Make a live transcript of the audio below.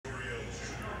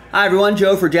Hi everyone,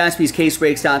 Joe for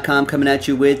JaspysCaseBreaks.com coming at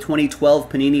you with 2012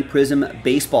 Panini Prizm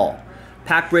Baseball.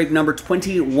 Pack break number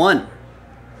 21.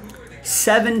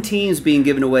 7 teams being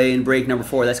given away in break number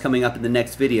 4. That's coming up in the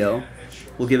next video.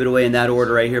 We'll give it away in that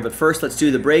order right here. But first, let's do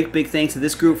the break. Big thanks to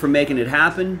this group for making it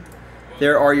happen.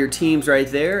 There are your teams right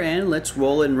there. And let's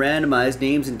roll it and randomize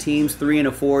names and teams 3 and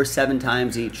a 4, 7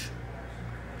 times each.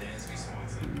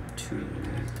 1, 2,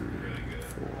 3,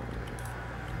 4,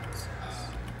 6,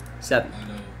 7.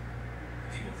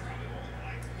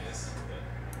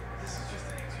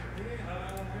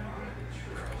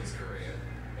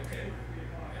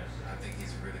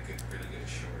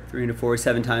 Three and a 4,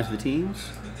 7 times for the teams.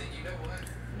 But then you know what?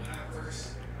 When I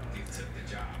first took the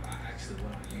job, I actually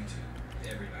went on YouTube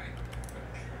every night,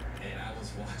 and I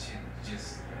was watching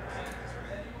just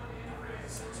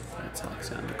plays. That talks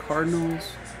down the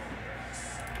Cardinals.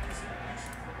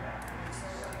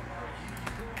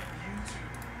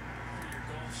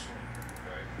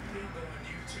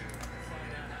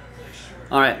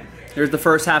 All right, there's the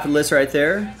first half of the list right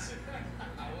there.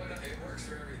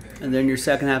 And then your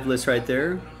second half of the list right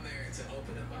there.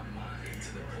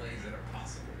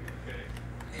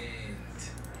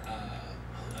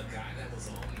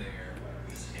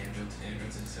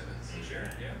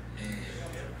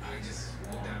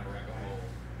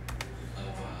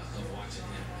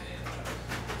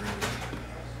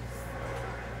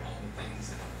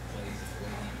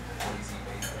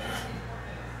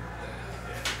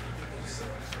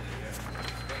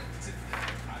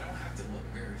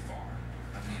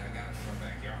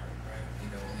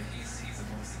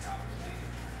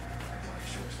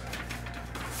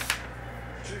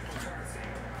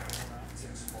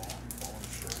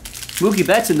 Mookie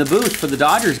Betts in the booth for the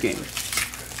Dodgers game.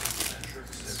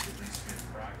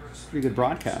 Pretty good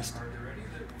broadcast.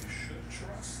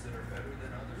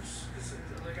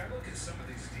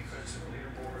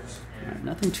 Right,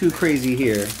 nothing too crazy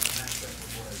here.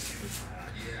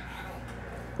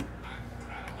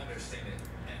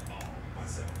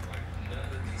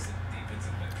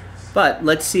 But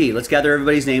let's see. Let's gather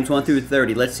everybody's names 1 through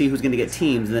 30. Let's see who's going to get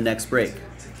teams in the next break.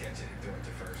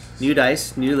 New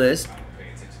dice, new list.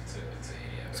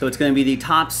 So it's going to be the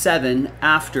top 7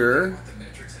 after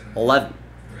 11.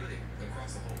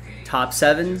 Top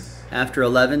 7 after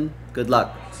 11. Good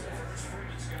luck.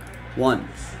 1,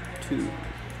 2,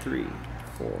 3,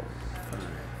 4,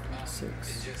 5, 6,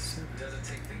 7,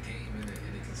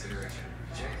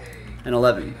 and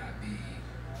 11.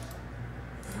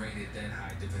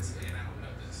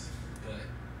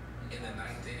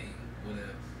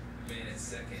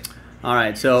 All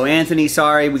right, so Anthony,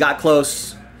 sorry, we got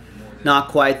close. Not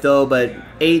quite, though, but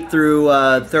 8 through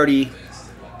 30,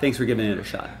 thanks for giving it a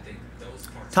shot.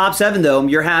 Top 7, though,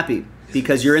 you're happy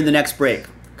because you're in the next break.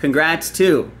 Congrats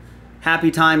to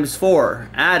Happy Times 4,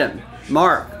 Adam,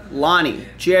 Mark, Lonnie,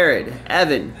 Jared,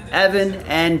 Evan,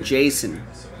 and Jason.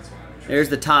 There's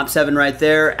the top 7 right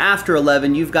there. After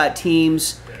 11, you've got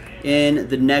teams in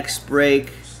the next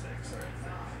break.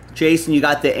 Jason, you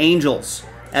got the Angels.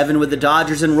 Evan with the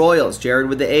Dodgers and Royals, Jared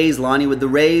with the A's, Lonnie with the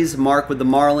Rays, Mark with the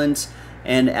Marlins,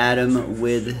 and Adam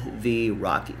with the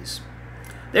Rockies.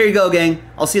 There you go, gang.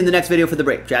 I'll see you in the next video for the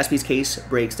break.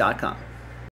 JaspysCaseBreaks.com.